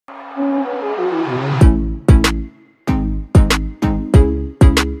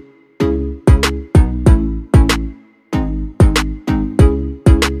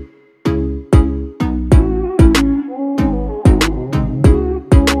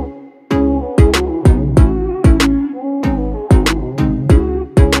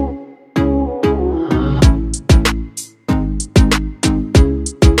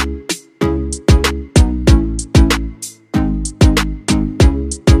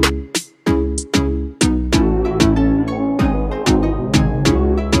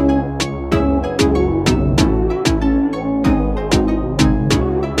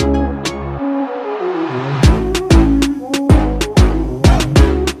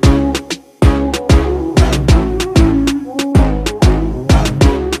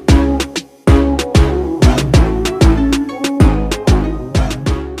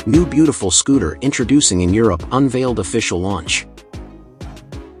beautiful scooter introducing in Europe unveiled official launch.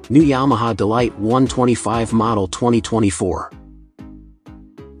 New Yamaha D'elight 125 model 2024.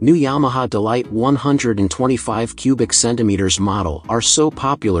 New Yamaha D'elight 125 cubic centimeters model are so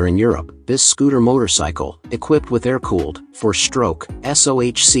popular in Europe. This scooter motorcycle, equipped with air-cooled, 4-stroke,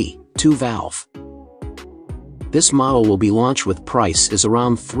 SOHC, 2-valve. This model will be launched with price is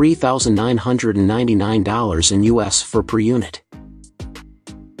around $3,999 in US per unit.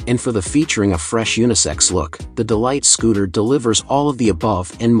 And for the featuring a fresh unisex look, the D'elight scooter delivers all of the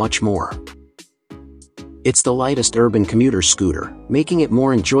above and much more. It's the lightest urban commuter scooter, making it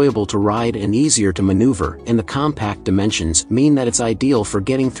more enjoyable to ride and easier to maneuver, and the compact dimensions mean that it's ideal for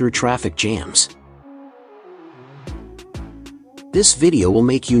getting through traffic jams. This video will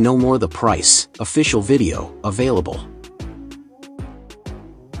make you know more the price. Official video available.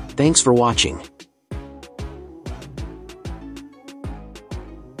 Thanks for watching.